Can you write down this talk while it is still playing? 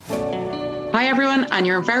Hi everyone, and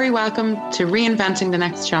you're very welcome to Reinventing the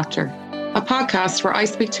Next Chapter, a podcast where I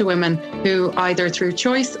speak to women who, either through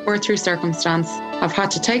choice or through circumstance, have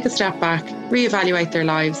had to take a step back, reevaluate their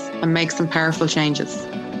lives, and make some powerful changes.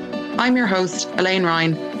 I'm your host, Elaine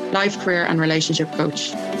Ryan, life, career and relationship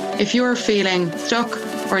coach. If you're feeling stuck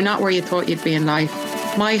or not where you thought you'd be in life,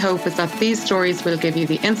 my hope is that these stories will give you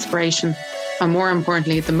the inspiration and, more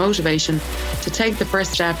importantly, the motivation to take the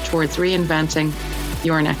first step towards reinventing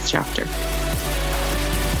your next chapter.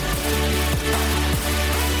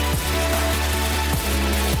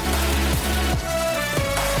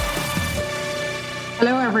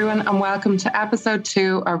 Hello everyone, and welcome to episode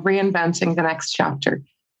 2 of Reinventing the Next Chapter.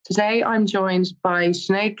 Today I'm joined by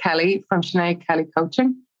Sinead Kelly from Sinead Kelly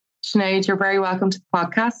Coaching. Sinead, you're very welcome to the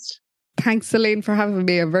podcast. Thanks, Elaine, for having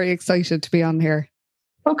me. I'm very excited to be on here.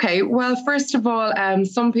 Okay, well, first of all,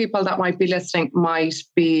 some people that might be listening might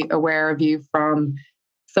be aware of you from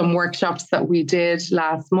some workshops that we did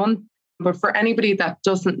last month. But for anybody that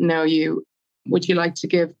doesn't know you, would you like to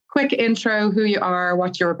give a quick intro, who you are,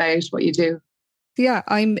 what you're about, what you do? Yeah,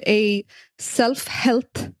 I'm a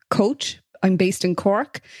self-help coach. I'm based in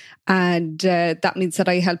Cork, and that means that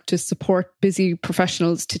I help to support busy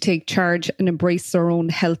professionals to take charge and embrace their own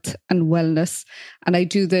health and wellness. And I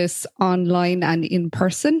do this online and in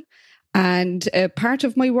person. And part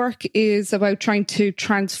of my work is about trying to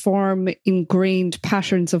transform ingrained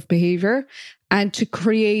patterns of behavior and to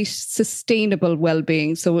create sustainable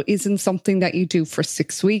well-being. So it isn't something that you do for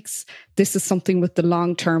 6 weeks. This is something with the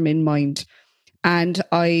long term in mind. And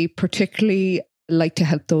I particularly like to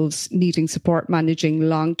help those needing support managing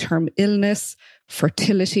long-term illness,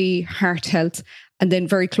 fertility, heart health, and then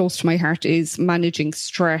very close to my heart is managing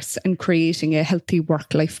stress and creating a healthy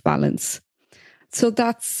work-life balance. So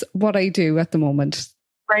that's what I do at the moment.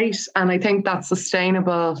 Great. And I think that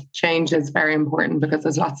sustainable change is very important because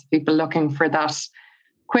there's lots of people looking for that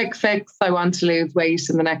quick fix. I want to lose weight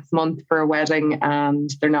in the next month for a wedding, and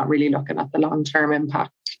they're not really looking at the long-term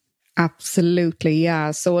impact. Absolutely,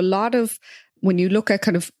 yeah. So a lot of, when you look at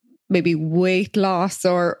kind of maybe weight loss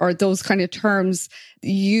or those kind of terms,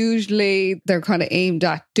 usually they're kind of aimed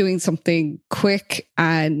at doing something quick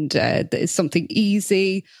and something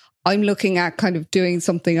easy. I'm looking at kind of doing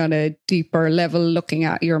something on a deeper level, looking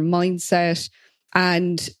at your mindset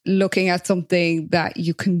and looking at something that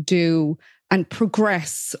you can do and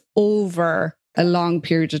progress over a long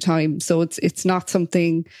period of time. So it's not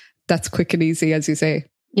something that's quick and easy, as you say.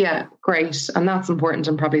 Yeah, great. And that's important,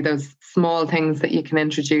 and probably those small things that you can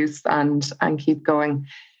introduce and keep going.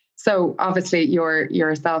 So obviously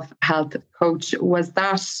you're a self-help coach. Was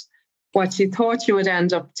that what you thought you would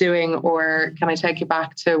end up doing, or can I take you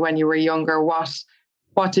back to when you were younger? What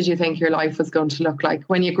did you think your life was going to look like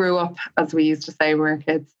when you grew up, as we used to say when we were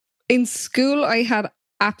kids? In school, I had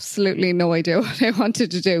absolutely no idea what I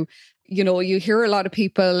wanted to do. You know, you hear a lot of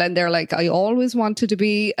people and they're like, I always wanted to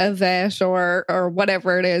be a vet or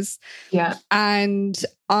whatever it is. Yeah. And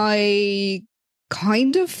I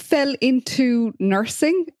kind of fell into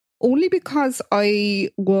nursing only because I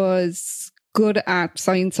was good at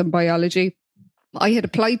science and biology. I had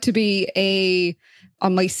applied to be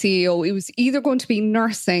on my CEO, it was either going to be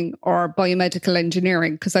nursing or biomedical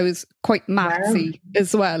engineering because I was quite mathsy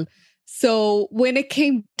as well. So when it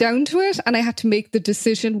came down to it and I had to make the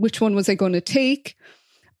decision, which one was I going to take?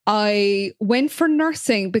 I went for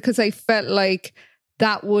nursing because I felt like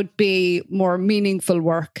that would be more meaningful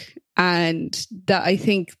work and that I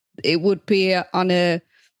think it would be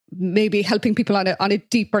maybe helping people on a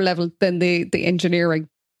deeper level than the engineering.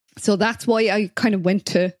 So that's why I kind of went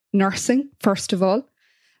to nursing, first of all.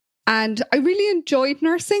 And I really enjoyed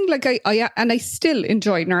nursing. Like I still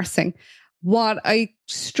enjoy nursing. What I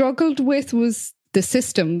struggled with was the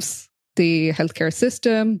systems, the healthcare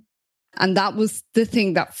system. And that was the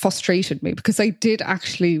thing that frustrated me because I did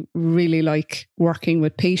actually really like working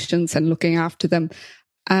with patients and looking after them.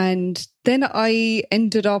 And then I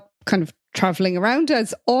ended up kind of traveling around,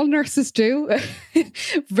 as all nurses do,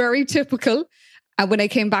 very typical. And when I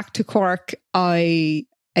came back to Cork, I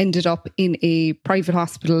ended up in a private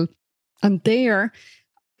hospital. And there,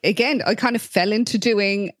 again, I kind of fell into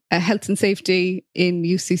doing a health and safety in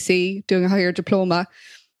UCC, doing a higher diploma,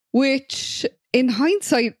 which in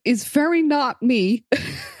hindsight is very not me.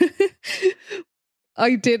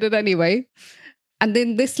 I did it anyway. And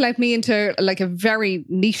then this led me into like a very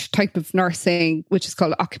niche type of nursing, which is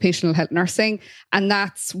called occupational health nursing. And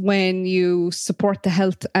that's when you support the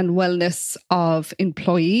health and wellness of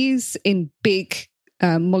employees in big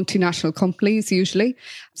multinational companies, usually.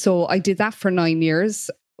 So I did that for 9 years,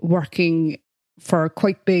 working for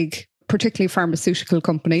quite big, particularly pharmaceutical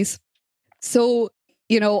companies. So,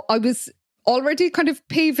 you know, I was already kind of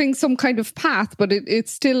paving some kind of path, but it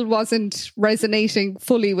still wasn't resonating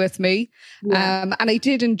fully with me. Yeah. And I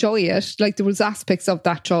did enjoy it. Like there was aspects of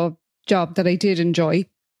that job that I did enjoy.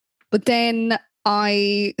 But then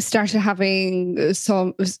I started having a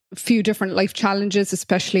few different life challenges,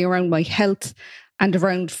 especially around my health and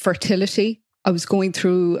around fertility. I was going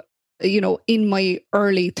through, in my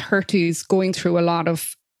early 30s, going through a lot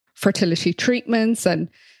of fertility treatments and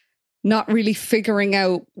not really figuring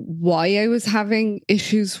out why I was having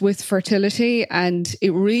issues with fertility. And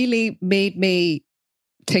it really made me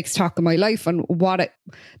take stock of my life and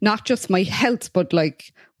not just my health, but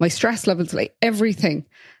like my stress levels, like everything.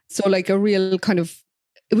 So like it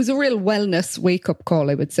was a real wellness wake up call,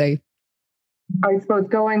 I would say. I suppose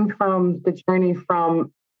going from the journey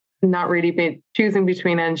from not really choosing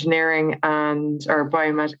between engineering or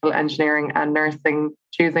biomedical engineering and nursing,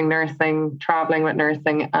 choosing nursing, traveling with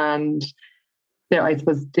nursing, and I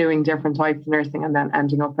suppose doing different types of nursing, and then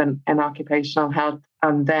ending up in occupational health,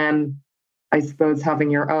 and then I suppose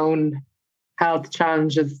having your own health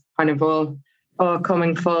challenges, kind of all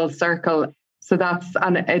coming full circle. So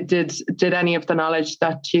did any of the knowledge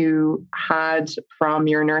that you had from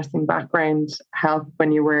your nursing background help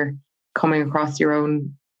when you were coming across your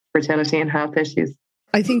own fertility and health issues?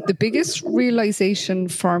 I think the biggest realization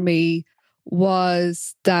for me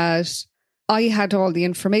was that I had all the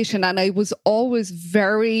information, and I was always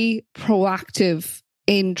very proactive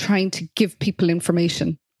in trying to give people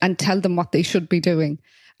information and tell them what they should be doing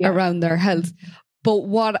around their health. But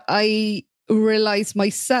what I realized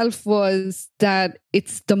myself was that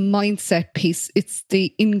it's the mindset piece. It's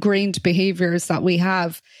the ingrained behaviors that we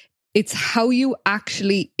have. It's how you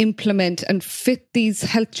actually implement and fit these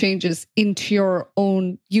health changes into your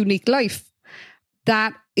own unique life.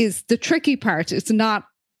 That is the tricky part. It's not,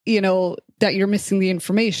 that you're missing the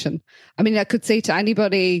information. I mean, I could say to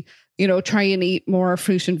anybody, try and eat more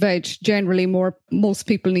fruit and veg. Generally, most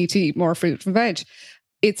people need to eat more fruit and veg.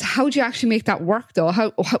 It's how do you actually make that work, though?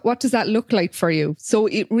 What does that look like for you? So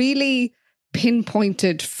it really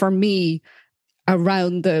pinpointed for me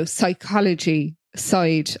around the psychology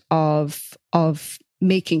side of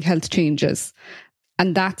making health changes.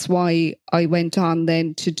 And that's why I went on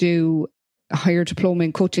then to do a higher diploma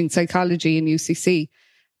in coaching psychology in UCC.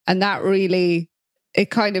 And that really,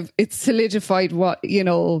 it solidified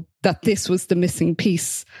that this was the missing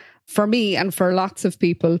piece for me and for lots of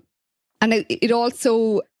people. And it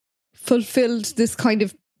also fulfilled this kind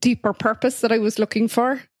of deeper purpose that I was looking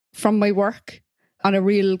for from my work on a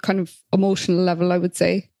real kind of emotional level, I would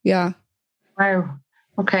say. Yeah. Wow.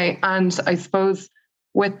 Okay. And I suppose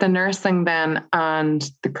with the nursing then and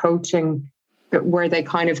the coaching, were they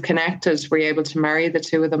kind of connected? Were you able to marry the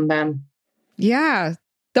two of them then? Yeah.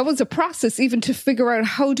 That was a process even to figure out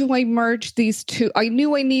how do I merge these two. I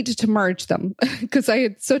knew I needed to merge them because I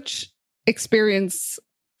had such experience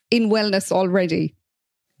in wellness already.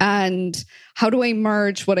 And how do I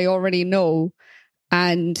merge what I already know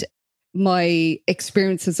and my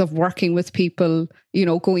experiences of working with people,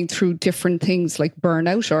 going through different things like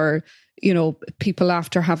burnout or, people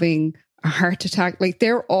after having a heart attack, like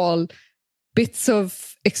they're all bits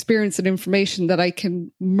of experience and information that I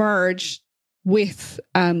can merge with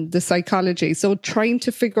the psychology. So trying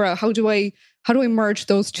to figure out how do I merge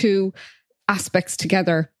those two aspects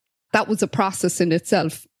together. That was a process in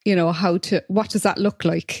itself. What does that look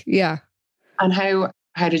like? Yeah. And how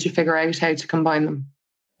did you figure out how to combine them?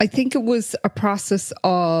 I think it was a process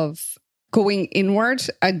of going inward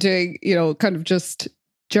and doing, kind of just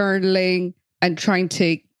journaling and trying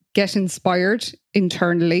to get inspired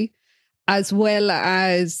internally, as well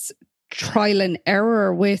as trial and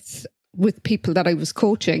error with people that I was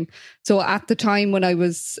coaching. So at the time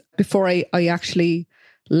before I actually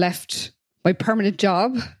left my permanent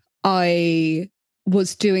job, I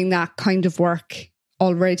was doing that kind of work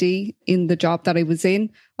already in the job that I was in.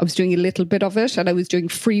 I was doing a little bit of it and I was doing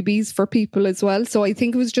freebies for people as well. So I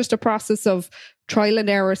think it was just a process of trial and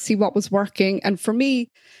error, see what was working. And for me,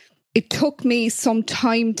 it took me some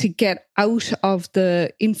time to get out of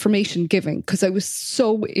the information giving because I was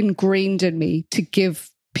so ingrained in me to give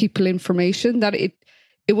people information that it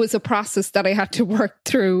was a process that I had to work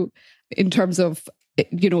through in terms of,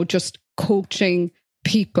 just coaching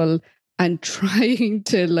people and trying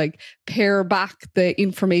to pare back the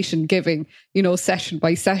information giving, session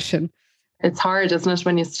by session. It's hard, isn't it,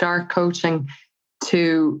 when you start coaching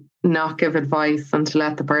to not give advice and to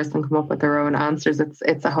let the person come up with their own answers.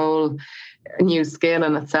 It's a whole new skill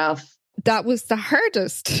in itself. That was the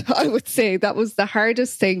hardest, I would say. That was the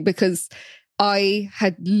hardest thing because I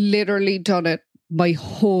had literally done it my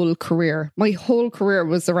whole career. My whole career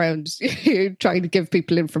was around trying to give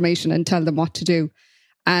people information and tell them what to do.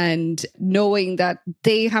 And knowing that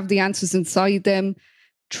they have the answers inside them,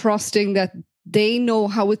 trusting that they know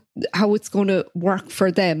how it's going to work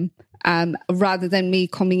for them, rather than me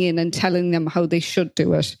coming in and telling them how they should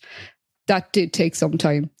do it. That did take some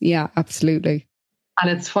time. Yeah, absolutely. And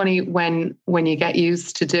it's funny when you get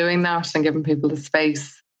used to doing that and giving people the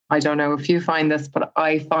space. I don't know if you find this, but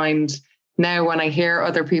I find now when I hear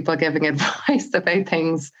other people giving advice about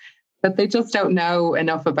things that they just don't know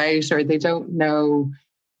enough about, or they don't know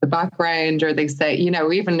the background, or they say,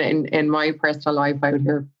 even in my personal life, I would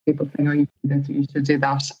hear people saying, oh, you should do this, you should do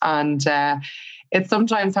that. And it's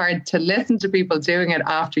sometimes hard to listen to people doing it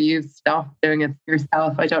after you've stopped doing it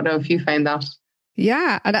yourself. I don't know if you find that.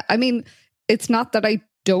 Yeah. And I mean, it's not that I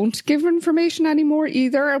don't give information anymore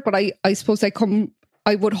either, but I suppose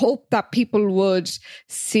I would hope that people would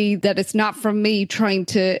see that it's not from me trying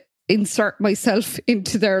to insert myself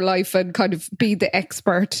into their life and kind of be the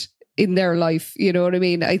expert in their life. You know what I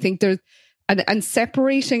mean? I think there's, and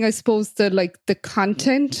separating, I suppose, the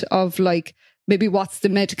content of like, maybe what's the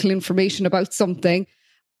medical information about something,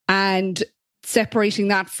 and separating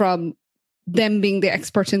that from them being the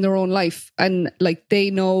expert in their own life. And like, they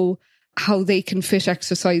know how they can fit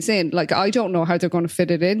exercise in. Like, I don't know how they're going to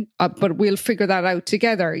fit it in, but we'll figure that out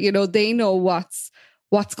together. They know what's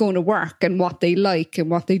going to work and what they like and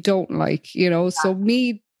what they don't like, So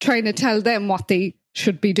me trying to tell them what they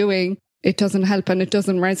should be doing, it doesn't help, and it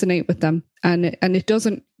doesn't resonate with them, and it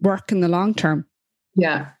doesn't work in the long term.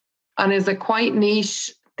 Yeah. And is it quite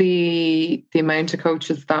niche, the amount of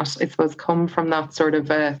coaches that I suppose come from that sort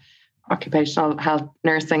of occupational health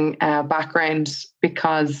nursing background?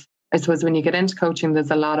 Because I suppose when you get into coaching, there's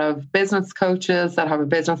a lot of business coaches that have a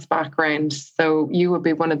business background. So you would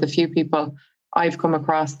be one of the few people I've come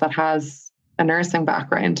across that has a nursing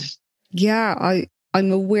background. Yeah,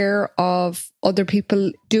 I'm aware of other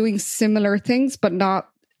people doing similar things, but not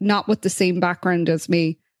with the same background as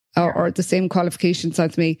me or the same qualifications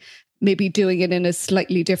as me, maybe doing it in a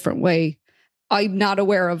slightly different way. I'm not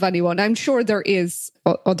aware of anyone. I'm sure there is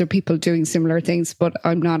other people doing similar things, but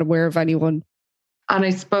I'm not aware of anyone. And I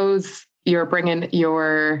suppose you're bringing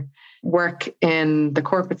your work in the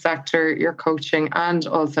corporate sector, your coaching, and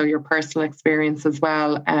also your personal experience as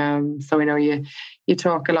well. So I know you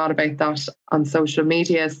talk a lot about that on social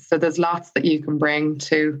media. So there's lots that you can bring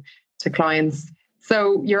to clients.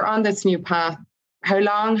 So you're on this new path. How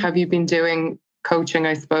long have you been doing coaching,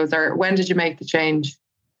 I suppose, or when did you make the change?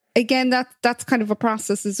 Again, that's kind of a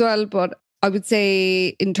process as well, but I would say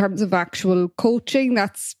in terms of actual coaching,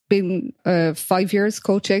 that's been 5 years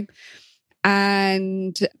coaching,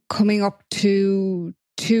 and coming up to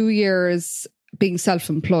 2 years being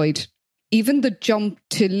self-employed. Even the jump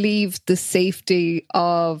to leave the safety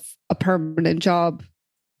of a permanent job,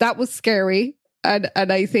 that was scary. And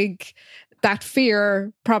I think that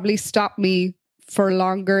fear probably stopped me for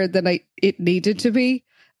longer than it needed to be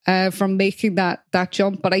from making that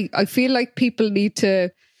jump. But I feel like people need to,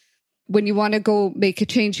 when you want to go make a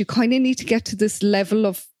change, you kind of need to get to this level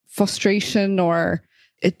of frustration or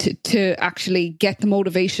to actually get the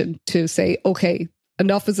motivation to say, okay,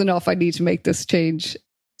 enough is enough. I need to make this change.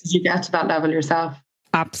 Did you get to that level yourself?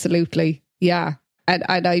 Absolutely. Yeah. And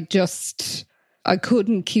I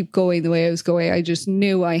couldn't keep going the way I was going. I just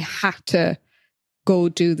knew I had to go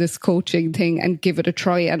do this coaching thing and give it a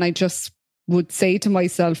try. And I just would say to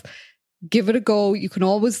myself, give it a go. You can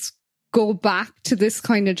always go back to this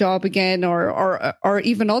kind of job again, or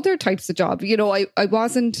even other types of job. I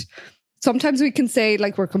wasn't, sometimes we can say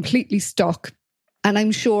like we're completely stuck. And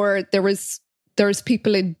I'm sure there's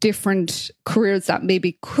people in different careers that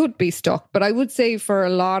maybe could be stuck. But I would say for a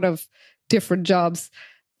lot of different jobs,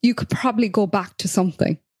 you could probably go back to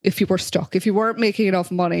something if you were stuck, if you weren't making enough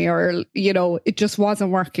money, or, it just wasn't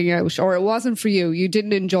working out, or it wasn't for you. You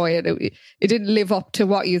didn't enjoy it. It didn't live up to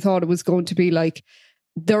what you thought it was going to be like.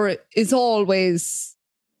 There is always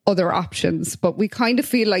other options, but we kind of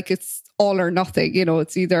feel like it's all or nothing.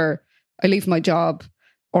 It's either I leave my job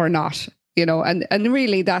or not, and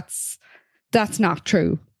really that's not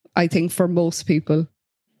true, I think, for most people.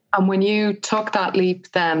 And when you took that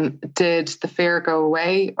leap, then did the fear go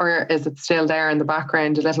away, or is it still there in the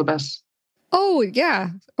background a little bit? Oh, yeah,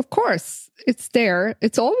 of course. It's there.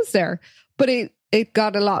 It's always there. But it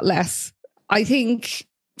got a lot less. I think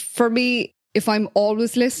for me, if I'm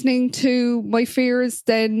always listening to my fears,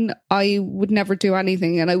 then I would never do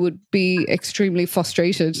anything and I would be extremely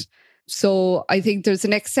frustrated. So I think there's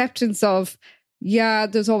an acceptance of, yeah,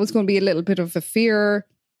 there's always going to be a little bit of a fear,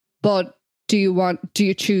 but do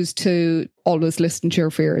you choose to always listen to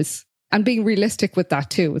your fears? And being realistic with that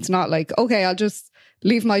too. It's not like, okay, I'll just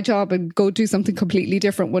leave my job and go do something completely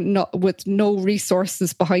different with no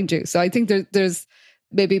resources behind you. So I think there's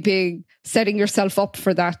maybe setting yourself up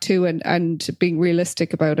for that too, and being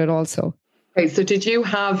realistic about it also. Okay, so did you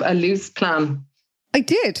have a loose plan? I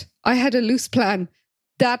did. I had a loose plan.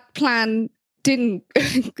 That plan didn't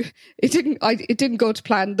it didn't go to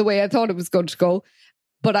plan the way I thought it was going to go.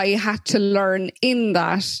 But I had to learn in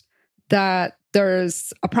that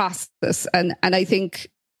there's a process. And I think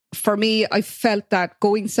for me, I felt that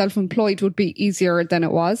going self-employed would be easier than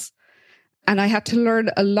it was. And I had to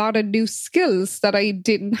learn a lot of new skills that I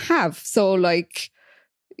didn't have. So like,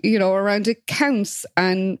 around accounts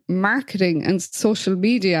and marketing and social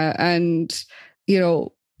media and,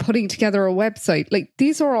 putting together a website. Like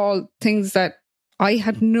these are all things that I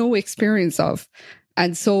had no experience of.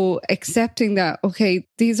 And so accepting that, okay,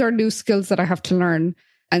 these are new skills that I have to learn.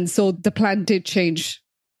 And so the plan did change,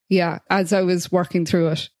 as I was working through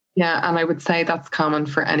it. Yeah, and I would say that's common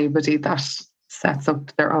for anybody that sets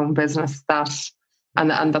up their own business, and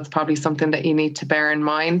that's probably something that you need to bear in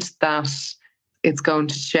mind, that it's going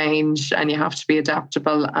to change and you have to be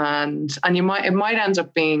adaptable, and it might end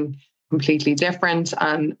up being completely different,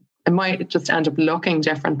 and it might just end up looking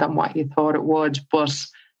different than what you thought it would, but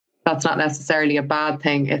that's not necessarily a bad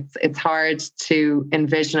thing. It's hard to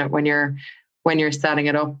envision it when you're setting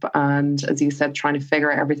it up, and as you said, trying to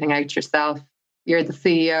figure everything out yourself. You're the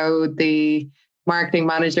CEO, the marketing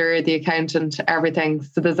manager, the accountant, everything.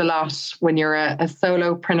 So there's a lot when you're a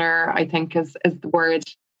solopreneur, I think is the word.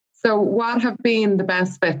 So what have been the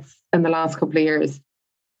best bits in the last couple of years?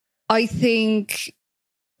 I think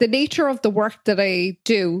the nature of the work that I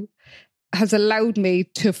do has allowed me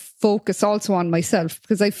to focus also on myself,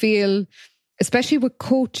 because I feel, especially with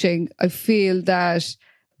coaching, I feel that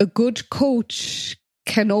a good coach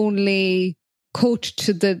can only coach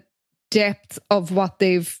to the depth of what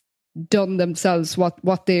they've done themselves,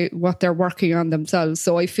 what they're working on themselves.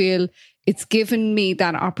 So I feel it's given me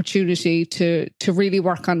that opportunity to really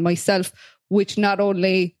work on myself, which not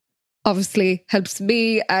only obviously helps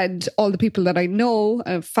me and all the people that I know,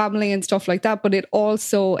 family and stuff like that, but it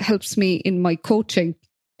also helps me in my coaching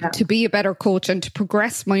to be a better coach and to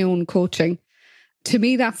progress my own coaching. To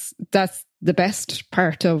me, that's the best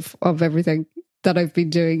part of everything that I've been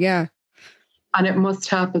doing. Yeah. And it must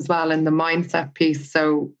help as well in the mindset piece.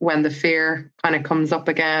 So when the fear kind of comes up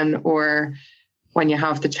again, or when you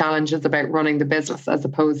have the challenges about running the business as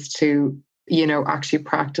opposed to, actually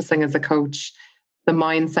practicing as a coach, the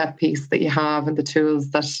mindset piece that you have and the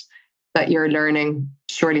tools that you're learning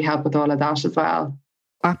surely help with all of that as well.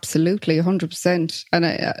 Absolutely, 100%. And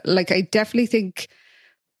I definitely think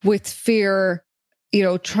with fear,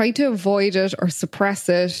 trying to avoid it or suppress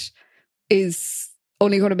it is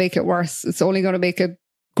only going to make it worse. It's only going to make it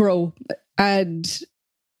grow. And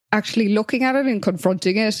actually looking at it and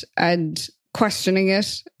confronting it and questioning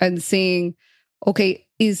it and seeing, okay,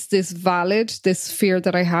 is this valid, this fear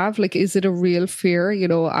that I have? Like, is it a real fear?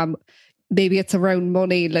 Maybe it's around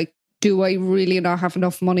money. Like, do I really not have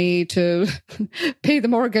enough money to pay the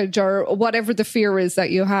mortgage, or whatever the fear is that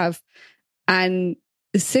you have? And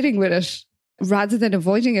sitting with it rather than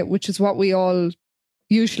avoiding it, which is what we all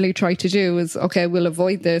usually try to do, is, okay, we'll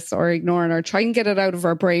avoid this or ignore it or try and get it out of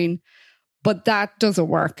our brain. But that doesn't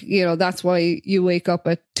work. That's why you wake up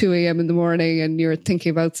at 2 a.m. in the morning and you're thinking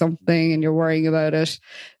about something and you're worrying about it,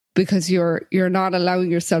 because you're not allowing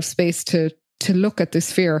yourself space to look at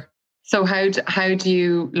this fear. So how do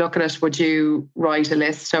you look at it? Would you write a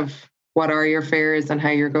list of what are your fears and how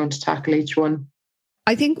you're going to tackle each one?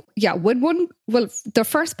 I think, the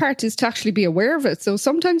first part is to actually be aware of it. So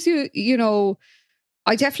sometimes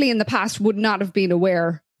I definitely in the past would not have been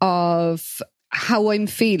aware of how I'm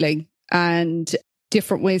feeling and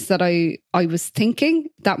different ways that I was thinking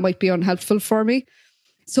that might be unhelpful for me.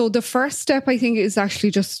 So the first step, I think, is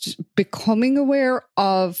actually just becoming aware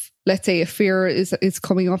of, let's say, a fear is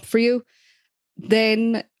coming up for you.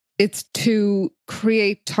 Then it's to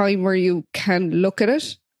create time where you can look at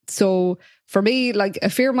it. So for me, like, a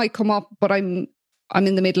fear might come up, but I'm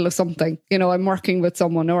in the middle of something. I'm working with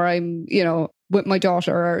someone, or I'm, with my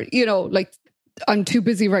daughter, or, like, I'm too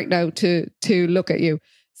busy right now to look at you.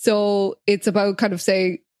 So it's about kind of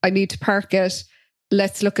saying, I need to park it.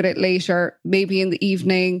 Let's look at it later. Maybe in the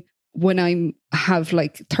evening when I have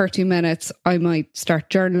like 30 minutes, I might start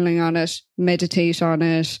journaling on it, meditate on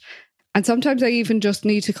it. And sometimes I even just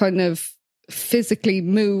need to kind of physically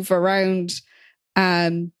move around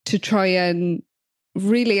to try and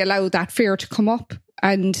really allow that fear to come up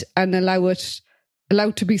and allow it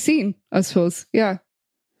to be seen, I suppose. Yeah.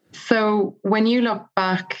 So when you look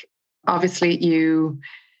back, obviously you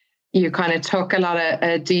you kind of took a lot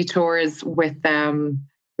of detours with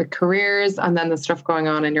careers and then the stuff going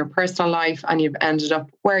on in your personal life, and you've ended up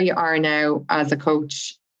where you are now as a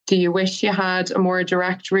coach. Do you wish you had a more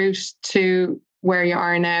direct route to where you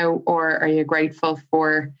are now, or are you grateful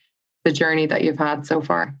for the journey that you've had so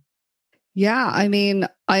far? Yeah, I mean,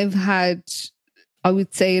 I've had, I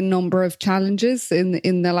would say, a number of challenges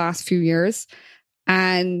in the last few years.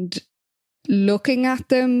 And looking at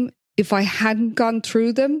them, if I hadn't gone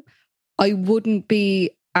through them, I wouldn't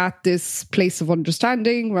be at this place of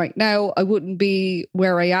understanding right now. I wouldn't be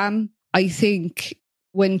where I am. I think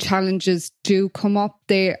when challenges do come up,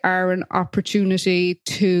 they are an opportunity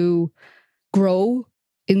to grow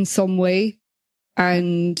in some way.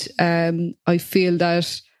 And I feel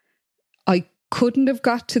that I couldn't have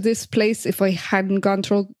got to this place if I hadn't gone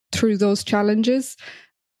through those challenges.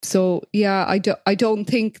 So yeah, I don't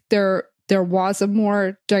think there was a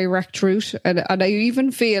more direct route. And I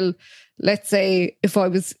even feel, let's say, if I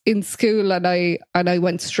was in school and I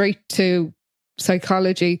went straight to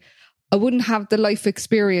psychology, I wouldn't have the life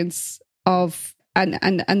experience of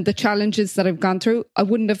and the challenges that I've gone through. I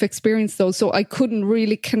wouldn't have experienced those. So I couldn't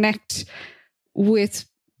really connect with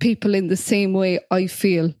people in the same way I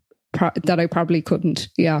feel that I probably couldn't.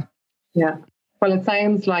 Yeah. Yeah. Well, it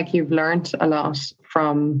sounds like you've learned a lot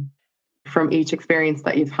from each experience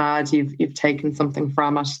that you've had. You've taken something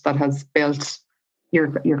from it that has built,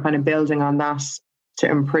 you're kind of building on that to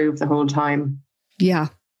improve the whole time. Yeah,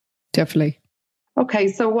 definitely. Okay,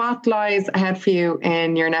 so what lies ahead for you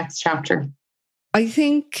in your next chapter? I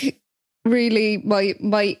think really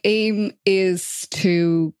my aim is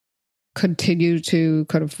to continue to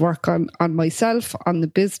kind of work on myself, on the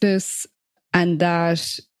business, and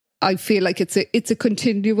that I feel like it's a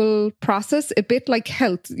continual process, a bit like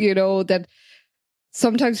health, you know, that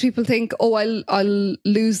sometimes people think, oh, I'll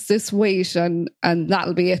lose this weight and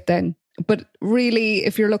that'll be it then. But really,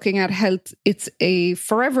 if you're looking at health, it's a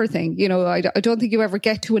forever thing. You know, I don't think you ever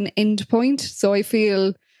get to an end point. So I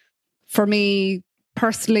feel for me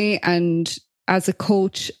personally and as a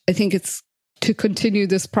coach, I think it's to continue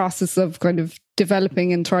this process of kind of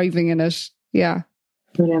developing and thriving in it. Yeah.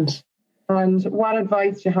 Brilliant. And what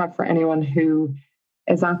advice do you have for anyone who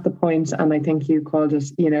is at the point, and I think you called it,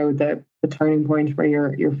 you know, the turning point where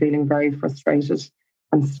you're feeling very frustrated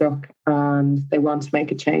and stuck and they want to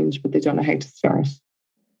make a change, but they don't know how to start?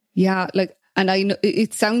 Yeah, and I know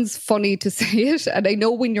it sounds funny to say it, and I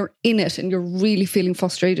know when you're in it and you're really feeling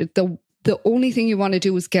frustrated, the only thing you want to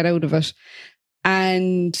do is get out of it.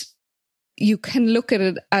 And you can look at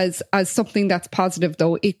it as something that's positive,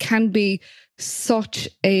 though. It can be such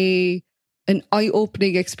an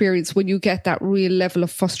eye-opening experience when you get that real level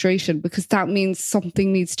of frustration, because that means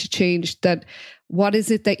something needs to change. That what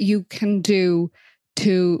is it that you can do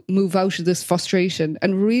to move out of this frustration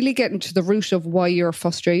and really get into the root of why you're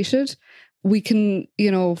frustrated? We can, you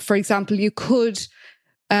know, for example, you could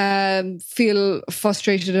feel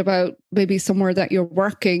frustrated about maybe somewhere that you're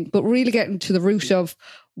working, but really get into the root of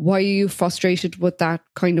why are you frustrated with that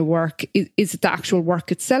kind of work? Is it the actual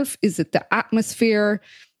work itself? Is it the atmosphere?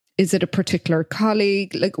 Is it a particular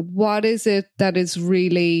colleague? Like, what is it that is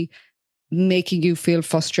really making you feel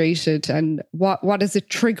frustrated, and what is it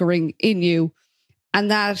triggering in you? And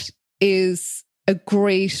that is a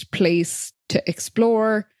great place to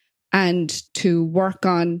explore and to work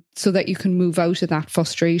on, so that you can move out of that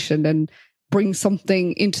frustration and bring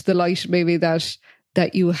something into the light maybe that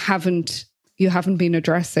you haven't been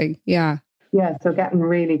addressing. Yeah. Yeah. So getting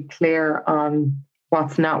really clear on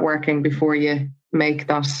what's not working before you make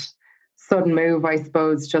that sudden move, I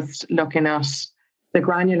suppose, just looking at the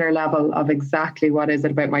granular level of exactly what is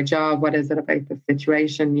it about my job, what is it about the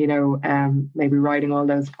situation, you know, maybe writing all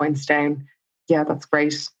those points down. Yeah, that's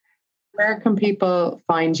great. Where can people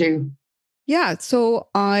find you? Yeah, so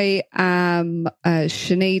I am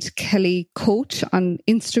Sinead Kelly Coach on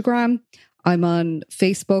Instagram. I'm on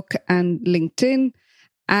Facebook and LinkedIn.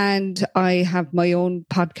 And I have my own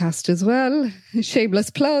podcast as well, shameless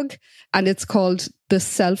plug, and it's called the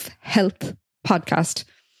Self-Health Podcast.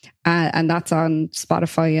 And that's on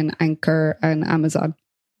Spotify and Anchor and Amazon.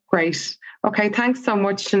 Great. Okay, thanks so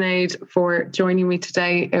much, Sinead, for joining me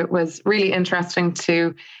today. It was really interesting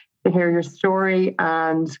to hear your story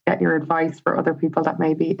and get your advice for other people that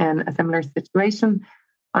may be in a similar situation.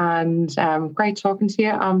 And great talking to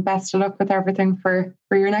you. Best of luck with everything for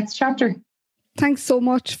your next chapter. Thanks so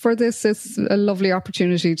much for this. It's a lovely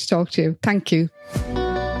opportunity to talk to you. Thank you.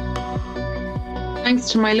 Thanks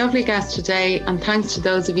to my lovely guest today, and thanks to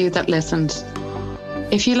those of you that listened.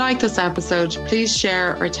 If you like this episode, please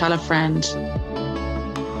share or tell a friend.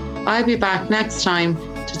 I'll be back next time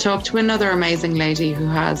to talk to another amazing lady who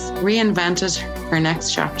has reinvented her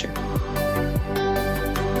next chapter.